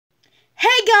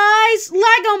Hey guys,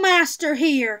 Lego Master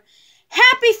here.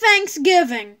 Happy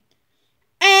Thanksgiving.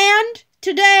 And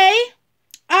today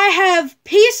I have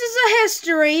Pieces of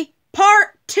History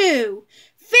Part 2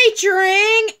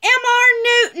 featuring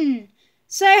M.R. Newton.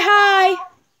 Say hi.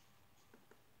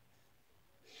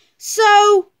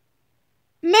 So,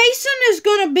 Mason is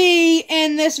going to be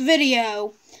in this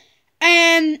video,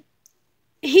 and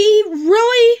he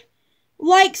really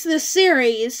likes this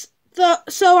series.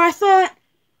 So I thought,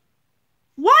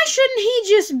 why shouldn't he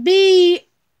just be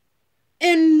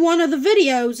in one of the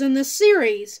videos in this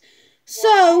series?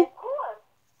 So,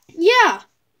 yeah,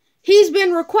 he's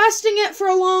been requesting it for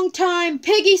a long time.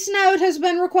 Piggy Snout has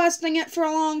been requesting it for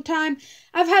a long time.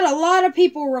 I've had a lot of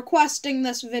people requesting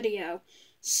this video.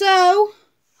 So,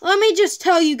 let me just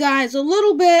tell you guys a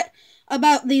little bit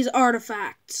about these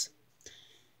artifacts.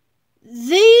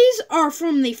 These are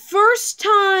from the first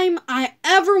time I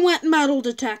ever went metal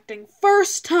detecting.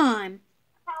 First time.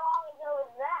 How long ago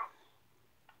was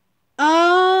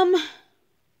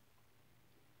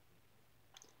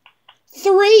that?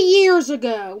 3 years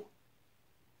ago.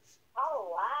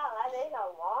 Oh, wow, that is a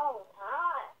long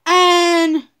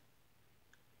time. And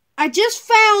I just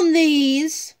found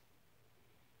these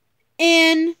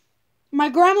in my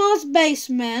grandma's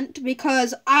basement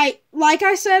because like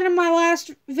I said in my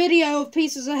last video of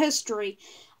Pieces of History,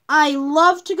 I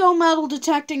love to go metal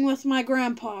detecting with my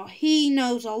grandpa. He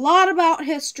knows a lot about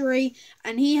history,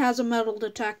 and he has a metal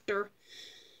detector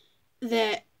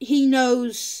that he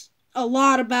knows a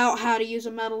lot about how to use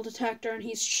a metal detector, and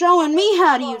he's showing me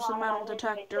how to use a metal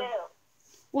detector.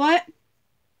 What?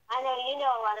 I know you know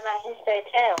a lot about history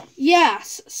too.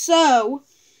 Yes, so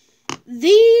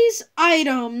these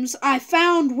items I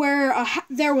found where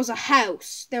there was a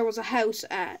house. There was a house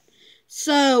at.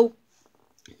 So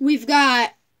we've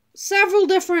got several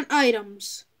different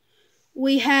items.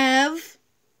 We have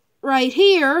right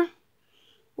here,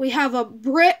 we have a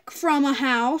brick from a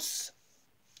house.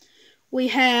 We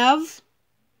have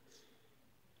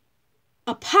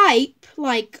a pipe,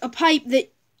 like a pipe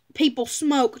that people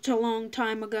smoked a long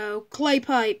time ago, clay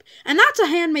pipe, and that's a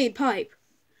handmade pipe.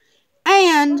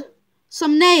 And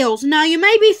some nails. Now you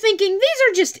may be thinking these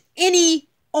are just any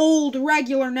old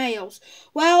regular nails.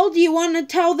 Well, do you want to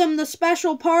tell them the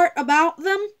special part about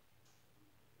them,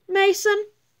 Mason?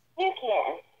 You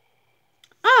can.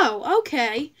 Oh,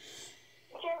 okay.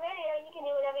 It's your video, you can do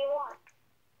whatever you want.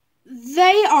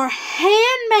 They are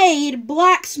handmade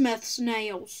blacksmith's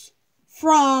nails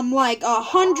from like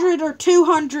 100 or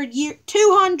 200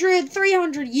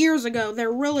 300 years ago.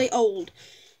 They're really old.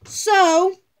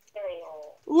 So, Very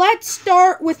old. let's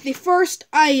start with the first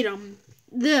item,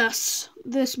 this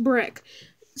brick.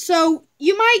 So,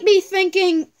 you might be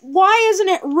thinking, why isn't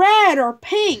it red or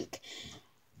pink?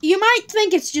 You might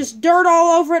think it's just dirt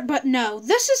all over it, but no.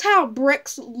 This is how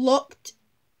bricks looked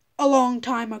a long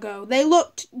time ago. They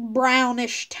looked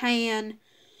brownish tan.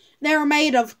 They were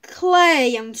made of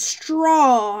clay and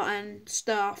straw and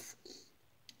stuff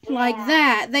like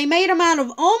that. They made them out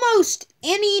of almost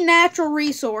any natural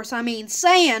resource. I mean,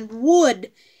 sand,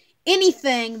 wood,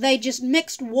 anything. They just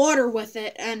mixed water with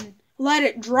it and let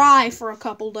it dry for a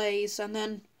couple days and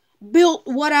then built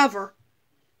whatever.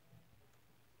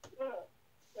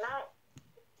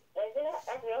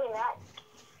 That's really nice.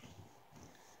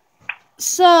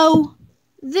 So,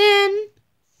 then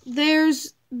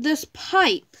there's this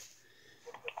pipe.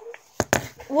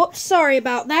 Whoops, sorry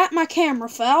about that. My camera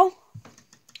fell.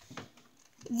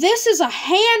 This is a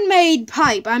handmade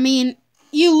pipe. I mean,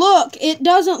 you look, it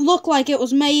doesn't look like it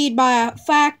was made by a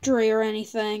factory or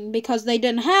anything because they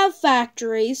didn't have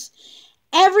factories.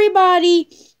 Everybody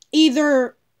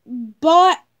either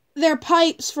bought their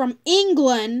pipes from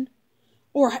England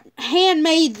or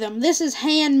handmade them. This is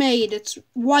handmade. It's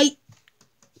white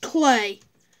clay.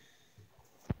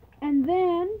 And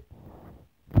then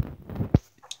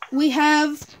we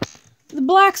have the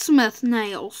blacksmith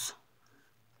nails.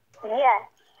 Yes.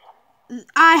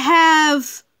 I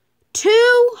have 2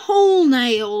 whole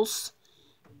nails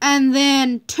and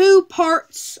then 2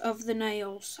 parts of the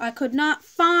nails. I could not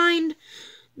find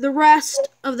the rest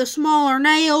of the smaller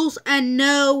nails, and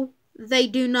no, they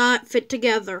do not fit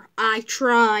together. I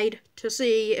tried to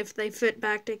see if they fit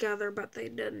back together, but they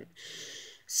didn't.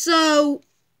 So,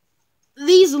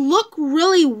 these look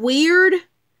really weird.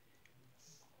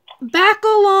 Back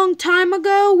a long time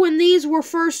ago, when these were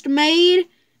first made,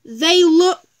 they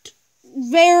looked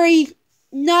very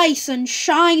nice and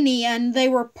shiny, and they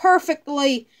were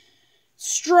perfectly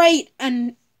straight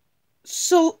and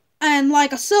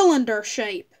like a cylinder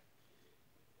shape.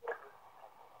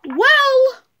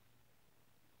 Well,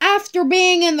 after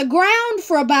being in the ground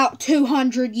for about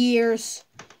 200 years,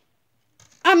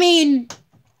 I mean,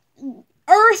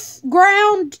 earth,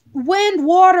 ground, wind,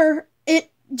 water,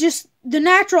 the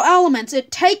natural elements,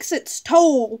 it takes its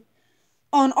toll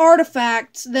on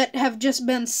artifacts that have just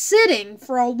been sitting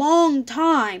for a long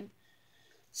time.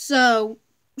 So,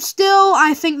 still,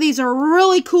 I think these are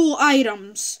really cool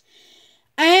items.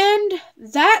 And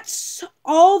that's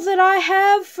all that I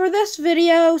have for this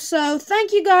video. So,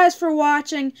 thank you guys for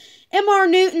watching. MR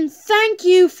Newton, thank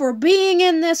you for being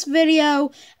in this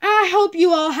video. I hope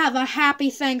you all have a happy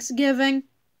Thanksgiving.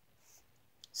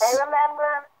 And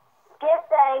remember, give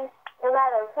thanks no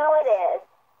matter who it is.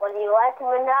 Whether you like them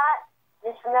or not,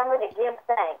 just remember to give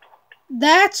thanks.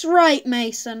 That's right,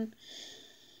 Mason.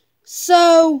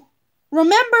 So,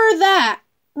 remember that.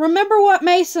 Remember what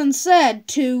Mason said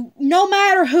to no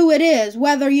matter who it is,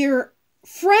 whether you're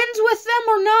friends with them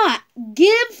or not,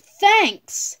 give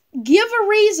thanks. Give a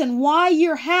reason why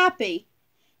you're happy,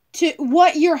 to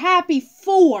what you're happy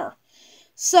for.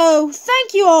 So,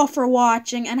 thank you all for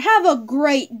watching, and have a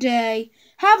great day.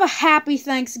 Have a happy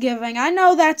Thanksgiving. I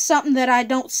know that's something that I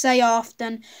don't say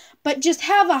often, but just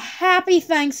have a happy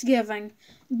Thanksgiving.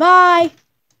 Bye.